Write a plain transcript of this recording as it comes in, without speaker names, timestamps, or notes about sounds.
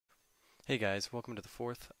Hey guys, welcome to the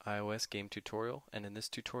fourth iOS game tutorial, and in this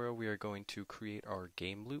tutorial we are going to create our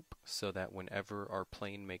game loop so that whenever our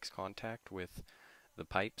plane makes contact with the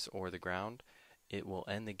pipes or the ground, it will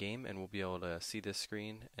end the game and we'll be able to see this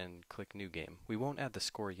screen and click new game. We won't add the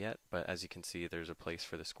score yet, but as you can see there's a place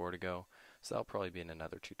for the score to go, so that'll probably be in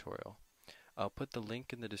another tutorial. I'll put the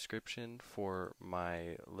link in the description for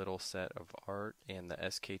my little set of art and the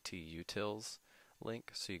SKTUtils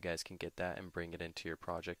link so you guys can get that and bring it into your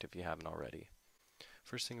project if you haven't already.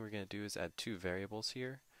 First thing we're going to do is add two variables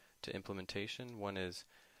here to implementation. One is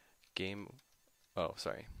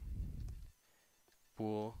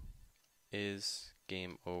bool is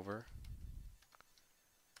game over,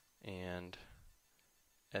 and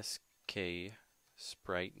sk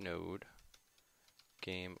sprite node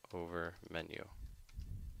game over menu.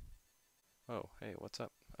 Oh, hey, what's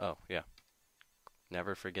up? Oh, yeah.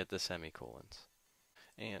 Never forget the semicolons.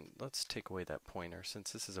 And let's take away that pointer.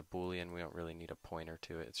 Since this is a boolean, we don't really need a pointer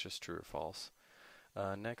to it. It's just true or false.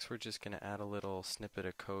 Next, we're just going to add a little snippet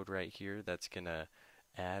of code right here that's going to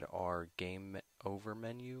add our game over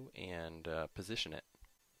menu and position it.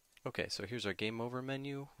 Okay, so here's our game over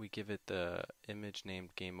menu. We give it the image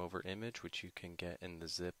named game over image, which you can get in the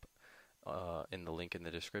zip in the link in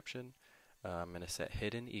the description. I'm going to set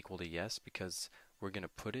hidden equal to yes because we're going to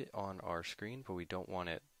put it on our screen, but we don't want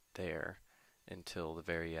it there until the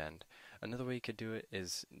very end. Another way you could do it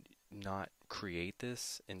is not create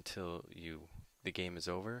this until the game is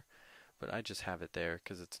over, but I just have it there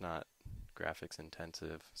because it's not graphics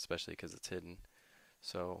intensive, especially because it's hidden.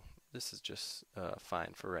 So this is just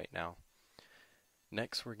fine for right now.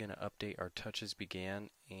 Next, we're going to update our touches began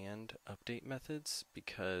and update methods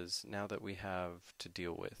because now that we have to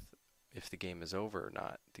deal with if the game is over or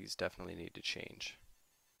not, these definitely need to change.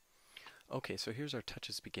 Okay, so here's our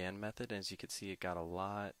touches began method, and as you can see it got a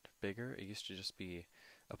lot bigger. It used to just be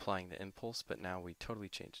applying the impulse, but now we totally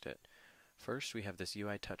changed it. First we have this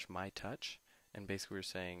UI touch my touch, and basically we're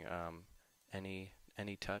saying any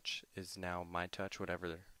touch is now my touch,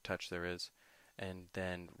 whatever touch there is, and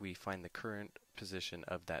then we find the current position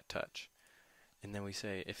of that touch. And then we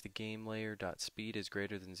say if the game layer dot speed is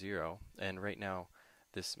greater than 0, and right now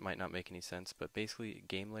this might not make any sense, but basically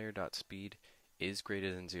game layer dot speed is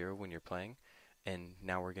greater than 0 when you're playing, and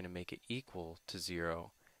now we're going to make it equal to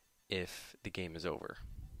 0 if the game is over.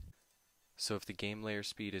 So if the game layer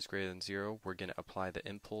speed is greater than 0, we're going to apply the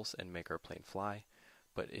impulse and make our plane fly,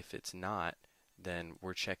 but if it's not, then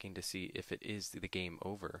we're checking to see if it is the game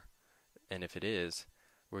over, and if it is,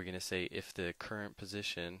 we're going to say if the current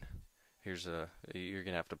position, you're going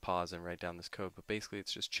to have to pause and write down this code, but basically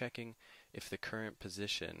it's just checking if the current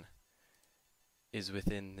position is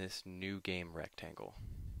within this new game rectangle.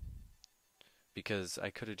 Because I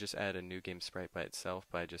could have just added a new game sprite by itself,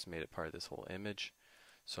 but I just made it part of this whole image.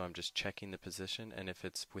 So I'm just checking the position, and if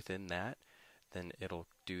it's within that, then it'll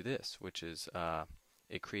do this, which is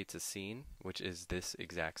it creates a scene, which is this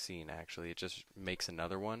exact scene actually. It just makes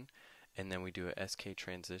another one, and then we do a SK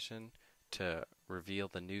transition to reveal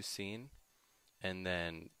the new scene, and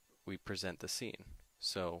then we present the scene.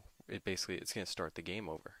 So it's going to start the game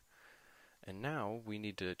over. And now we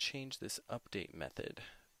need to change this update method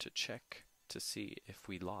to check to see if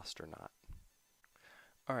we lost or not.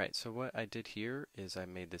 Alright, so what I did here is I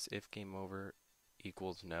made this if game over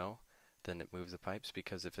equals no, then it moves the pipes,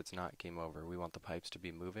 because if it's not game over, we want the pipes to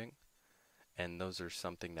be moving. And those are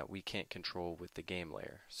something that we can't control with the game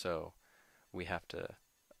layer. So we have to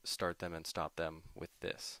start them and stop them with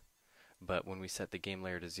this. But when we set the game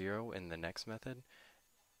layer to 0 in the next method,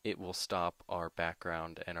 it will stop our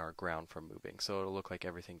background and our ground from moving. So it'll look like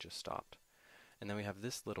everything just stopped. And then we have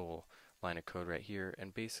this little line of code right here,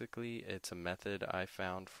 and basically it's a method I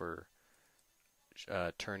found for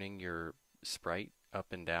turning your sprite up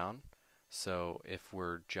and down. So if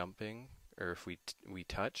we're jumping, or if we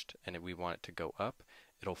touched and we want it to go up,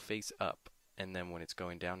 it'll face up, and then when it's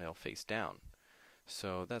going down, it'll face down.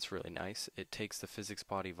 So that's really nice. It takes the physics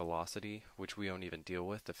body velocity, which we don't even deal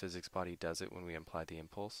with. The physics body does it when we apply the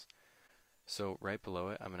impulse. So right below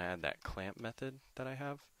it, I'm going to add that clamp method that I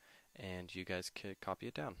have, and you guys could copy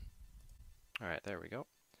it down. Alright, there we go.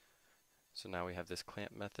 So now we have this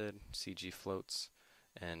clamp method, CG floats,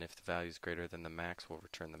 and if the value is greater than the max, we'll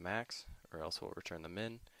return the max, or else we'll return the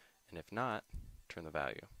min, and if not, return the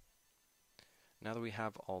value. Now that we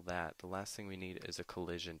have all that, the last thing we need is a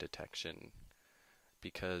collision detection,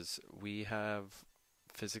 because we have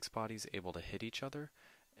physics bodies able to hit each other,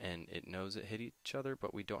 and it knows it hit each other,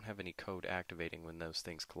 but we don't have any code activating when those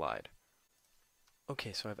things collide.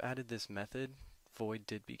 Okay, so I've added this method, void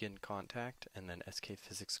did begin contact, and then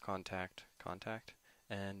skPhysicsContact,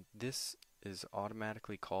 and this is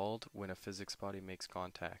automatically called when a physics body makes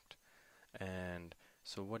contact. And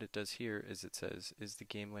so what it does here is it says, is the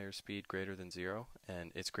game layer speed greater than 0?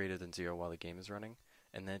 And it's greater than 0 while the game is running.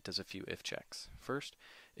 And then it does a few if checks. First,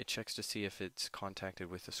 it checks to see if it's contacted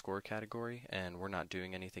with the score category, and we're not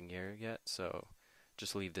doing anything here yet, so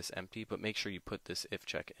just leave this empty, but make sure you put this if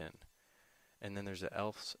check in. And then there's an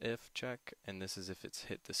else if check, and this is if it's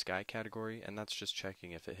hit the sky category, and that's just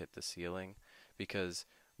checking if it hit the ceiling, because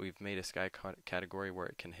we've made a sky category where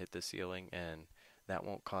it can hit the ceiling, and that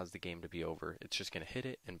won't cause the game to be over. It's just going to hit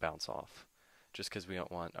it and bounce off, just because we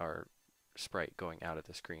don't want our sprite going out of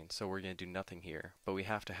the screen. So we're going to do nothing here, but we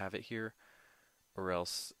have to have it here, or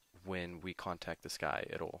else when we contact the sky,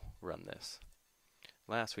 it'll run this.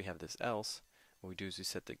 Last, we have this else. What we do is we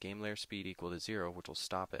set the game layer speed equal to 0, which will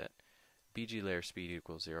stop it. BG layer speed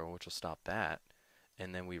equals 0, which will stop that.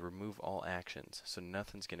 And then we remove all actions, so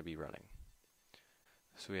nothing's going to be running.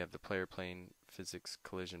 So we have the player plane physics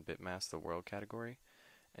collision bitmask, the world category.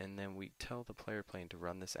 And then we tell the player plane to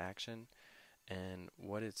run this action. And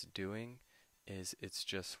what it's doing is it's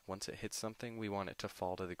just, once it hits something, we want it to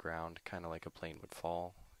fall to the ground, kind of like a plane would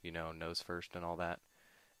fall, you know, nose first and all that.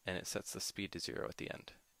 And it sets the speed to 0 at the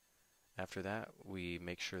end. After that, we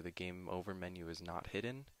make sure the game over menu is not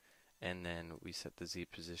hidden, and then we set the Z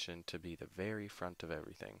position to be the very front of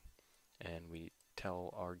everything. And we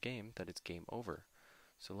tell our game that it's game over.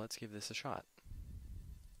 So let's give this a shot.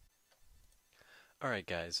 Alright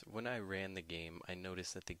guys, when I ran the game, I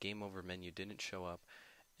noticed that the game over menu didn't show up,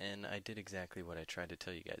 and I did exactly what I tried to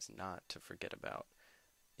tell you guys not to forget about.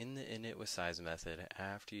 In the init with size method,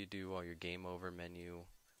 after you do all your game over menu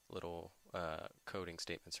little coding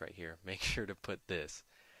statements right here, make sure to put this.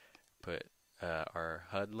 Put our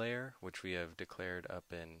HUD layer, which we have declared up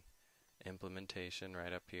in implementation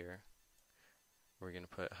right up here. We're going to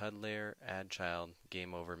put HUD layer, add child,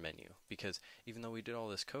 game over menu. Because even though we did all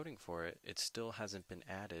this coding for it, it still hasn't been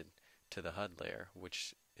added to the HUD layer,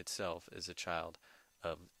 which itself is a child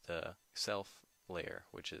of the self layer,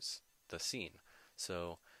 which is the scene.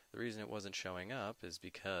 So the reason it wasn't showing up is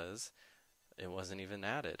because it wasn't even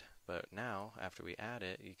added. But now, after we add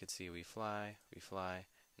it, you can see we fly, and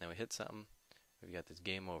then we hit something. We've got this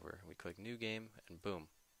game over. We click new game, and boom,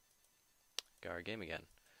 got our game again.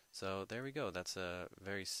 So there we go. That's a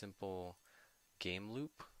very simple game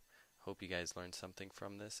loop. Hope you guys learned something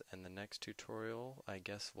from this. And the next tutorial, I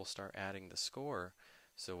guess we'll start adding the score.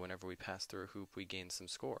 So whenever we pass through a hoop, we gain some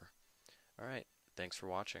score. Alright, thanks for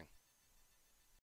watching.